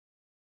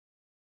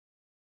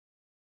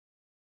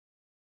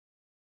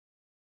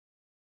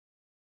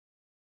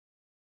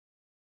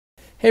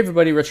Hey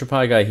everybody,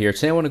 RetroPie Guy here.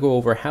 Today I want to go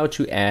over how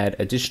to add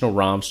additional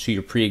ROMs to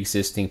your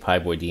pre-existing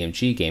PiBoy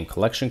DMG game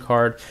collection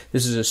card.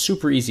 This is a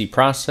super easy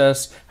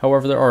process,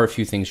 however there are a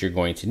few things you're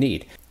going to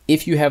need.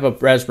 If you have a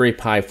Raspberry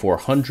Pi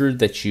 400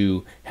 that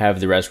you have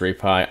the Raspberry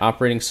Pi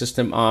operating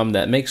system on,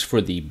 that makes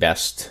for the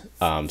best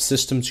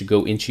system to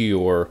go into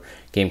your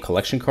game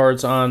collection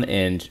cards on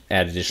and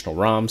add additional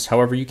ROMs.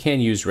 However, you can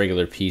use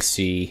regular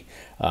PC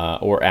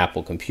or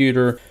Apple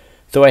computer.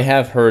 Though I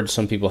have heard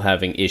some people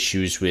having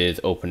issues with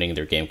opening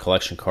their game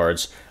collection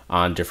cards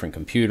on different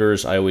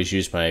computers. I always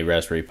use my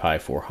Raspberry Pi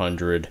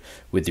 400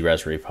 with the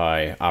Raspberry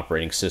Pi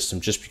operating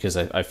system just because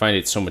I find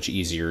it so much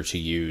easier to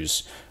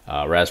use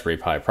Raspberry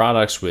Pi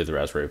products with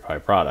Raspberry Pi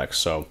products.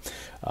 So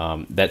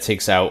that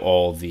takes out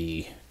all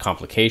the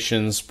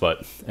complications,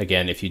 but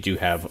again, if you do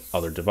have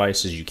other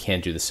devices, you can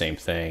do the same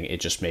thing. It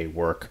just may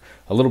work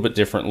a little bit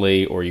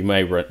differently, or you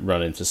may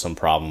run into some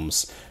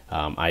problems.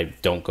 I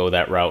don't go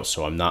that route,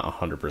 so I'm not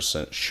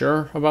 100%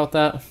 sure about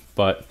that,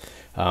 but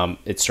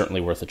it's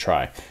certainly worth a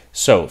try.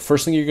 So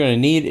first thing you're going to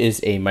need is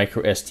a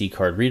micro SD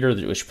card reader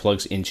which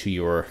plugs into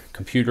your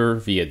computer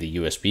via the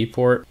USB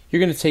port. You're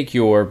going to take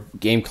your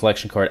game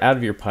collection card out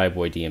of your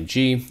PiBoy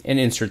DMG and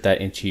insert that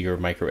into your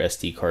micro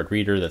SD card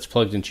reader that's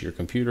plugged into your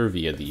computer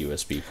via the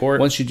USB port.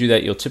 Once you do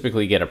that, you'll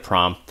typically get a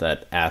prompt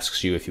that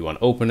asks you if you want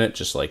to open it,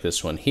 just like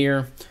this one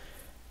here.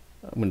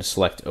 I'm going to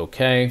select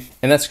OK,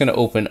 and that's going to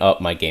open up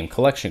my game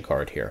collection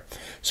card here.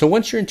 So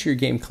once you're into your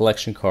game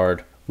collection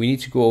card, we need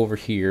to go over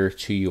here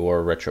to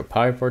your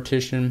RetroPie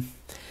partition,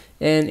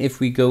 and if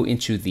we go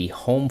into the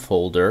home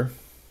folder,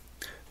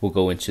 we'll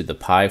go into the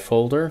Pi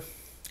folder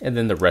and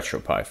then the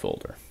RetroPie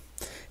folder.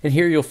 And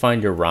here you'll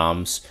find your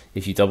ROMs.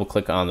 If you double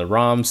click on the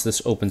ROMs,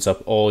 this opens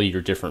up all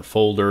your different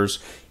folders.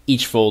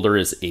 Each folder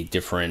is a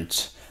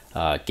different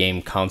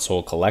game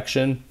console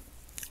collection.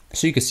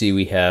 So you can see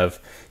we have,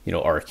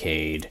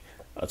 arcade,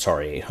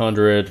 Atari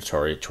 800,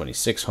 Atari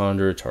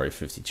 2600, Atari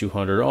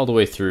 5200, all the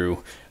way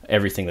through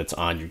everything that's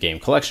on your game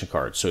collection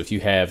card. So if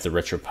you have the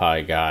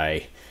RetroPie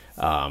Guy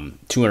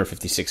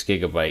 256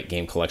 gigabyte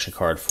game collection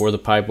card for the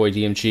PiBoy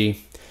DMG,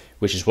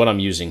 which is what I'm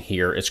using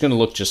here, it's going to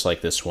look just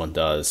like this one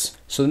does.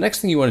 So the next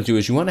thing you want to do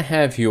is you want to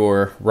have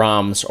your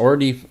ROMs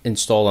already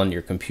installed on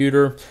your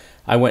computer.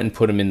 I went and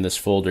put them in this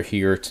folder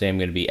here. Today I'm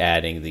going to be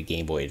adding the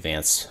Game Boy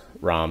Advance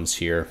ROMs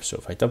here. So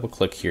if I double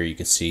click here, you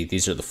can see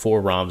these are the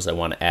 4 ROMs I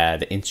want to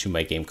add into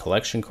my game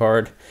collection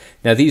card.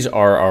 Now these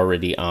are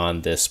already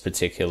on this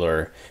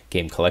particular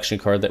game collection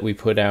card that we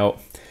put out.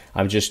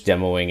 I'm just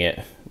demoing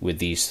it with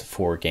these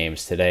 4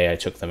 games today. I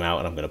took them out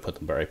and I'm going to put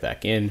them right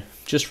back in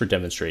just for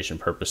demonstration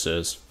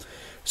purposes.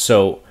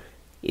 So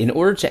in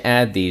order to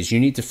add these, you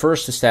need to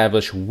first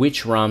establish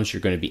which ROMs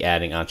you're going to be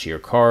adding onto your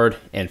card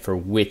and for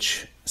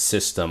which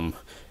system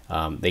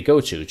they go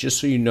to, just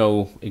so you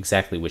know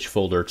exactly which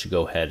folder to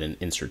go ahead and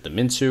insert them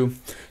into.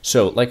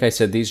 So like I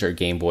said, these are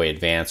Game Boy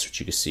Advance,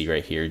 which you can see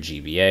right here,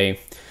 GBA.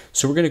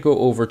 So we're going to go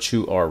over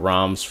to our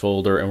ROMs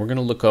folder and we're going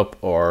to look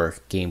up our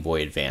Game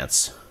Boy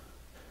Advance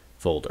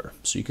folder.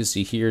 So you can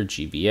see here,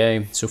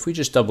 GBA. So if we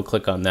just double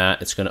click on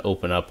that, it's going to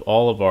open up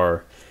all of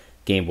our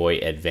Game Boy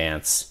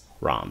Advance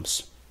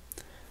ROMs.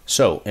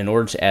 So in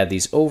order to add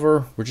these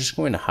over, we're just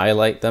going to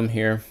highlight them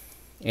here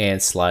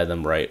and slide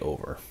them right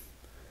over.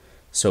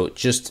 So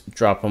just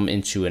drop them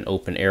into an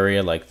open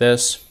area like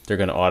this. They're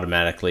going to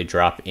automatically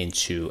drop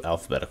into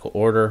alphabetical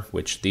order,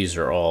 which these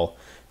are all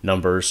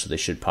numbers, so they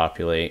should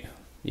populate,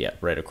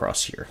 right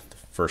across here. The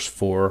first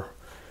 4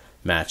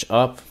 match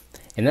up,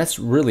 and that's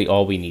really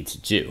all we need to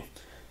do.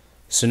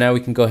 So now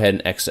we can go ahead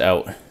and X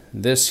out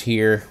this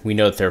here. We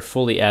know that they're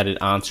fully added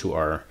onto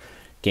our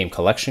game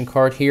collection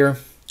card here.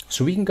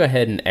 So we can go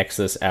ahead and X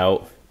this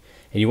out,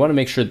 and you want to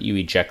make sure that you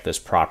eject this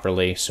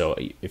properly. So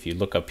if you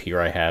look up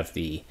here, I have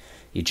the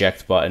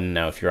eject button.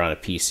 Now if you're on a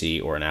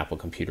PC or an Apple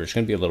computer, it's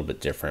going to be a little bit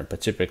different,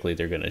 but typically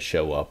they're going to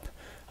show up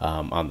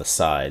on the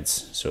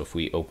sides. So if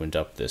we opened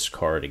up this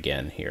card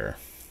again here,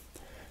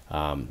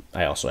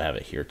 I also have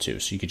it here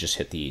too. So you could just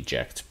hit the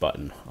eject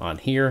button on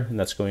here, and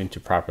that's going to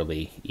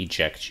properly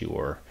eject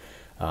your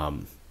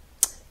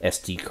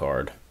SD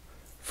card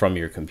from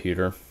your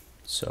computer.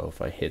 So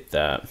if I hit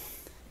that,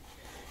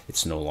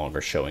 it's no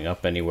longer showing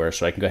up anywhere,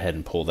 so I can go ahead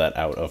and pull that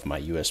out of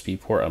my USB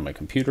port on my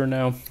computer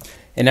now.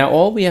 And now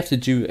all we have to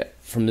do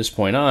from this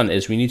point on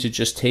is we need to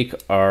just take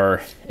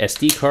our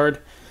SD card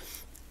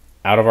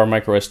out of our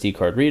micro SD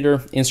card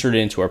reader, insert it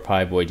into our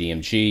PiBoy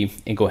DMG,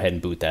 and go ahead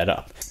and boot that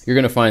up. You're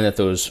going to find that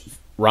those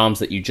ROMs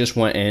that you just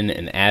went in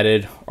and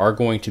added are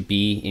going to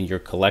be in your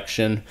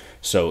collection.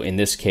 So in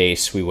this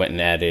case, we went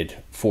and added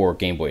 4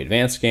 Game Boy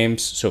Advance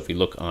games. So if we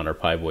look on our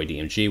PiBoy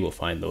DMG, we'll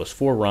find those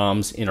 4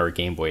 ROMs in our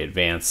Game Boy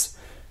Advance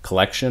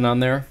collection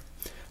on there.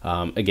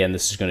 Again,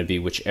 this is going to be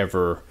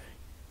whichever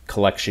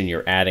collection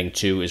you're adding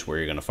to is where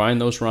you're going to find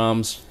those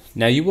ROMs.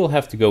 Now you will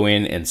have to go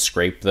in and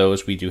scrape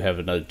those. We do have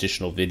an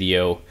additional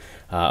video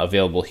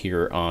available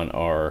here on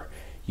our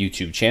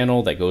YouTube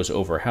channel that goes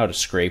over how to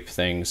scrape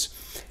things,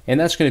 and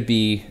that's going to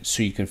be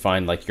so you can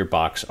find like your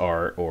box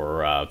art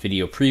or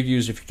video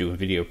previews. If you're doing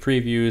video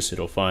previews,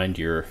 it'll find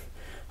your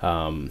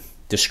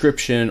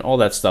description, all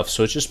that stuff.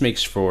 So it just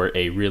makes for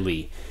a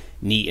really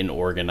neat and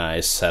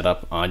organized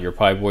setup on your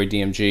PiBoy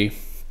DMG.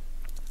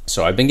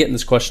 So I've been getting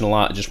this question a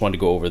lot. I just wanted to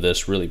go over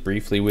this really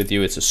briefly with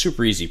you. It's a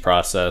super easy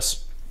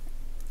process.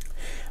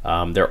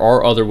 There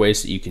are other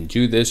ways that you can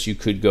do this. You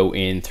could go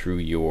in through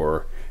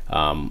your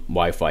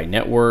Wi-Fi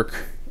network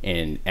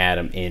and add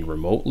them in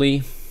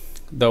remotely,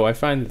 though I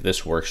find that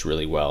this works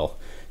really well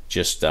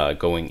just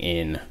going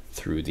in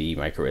through the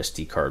micro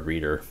SD card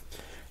reader.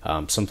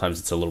 Sometimes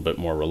it's a little bit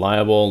more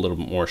reliable, a little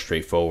bit more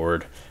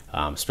straightforward,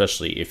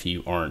 especially if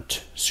you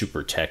aren't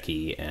super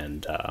techy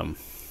and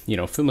you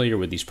know, familiar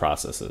with these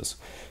processes.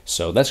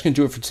 So that's going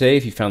to do it for today.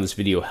 If you found this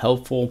video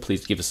helpful,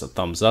 please give us a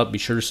thumbs up. Be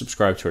sure to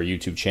subscribe to our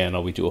YouTube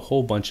channel. We do a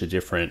whole bunch of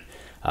different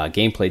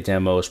gameplay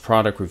demos,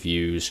 product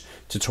reviews,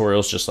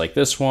 tutorials just like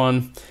this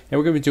one, and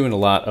we're going to be doing a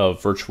lot of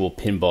virtual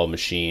pinball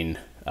machine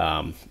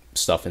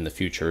stuff in the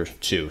future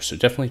too. So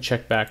definitely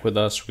check back with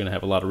us. We're going to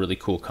have a lot of really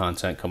cool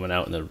content coming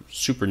out in the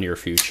super near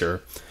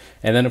future.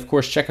 And then of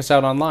course check us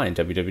out online,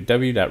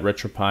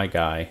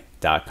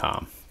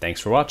 www.retropieguy.com. Thanks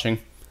for watching.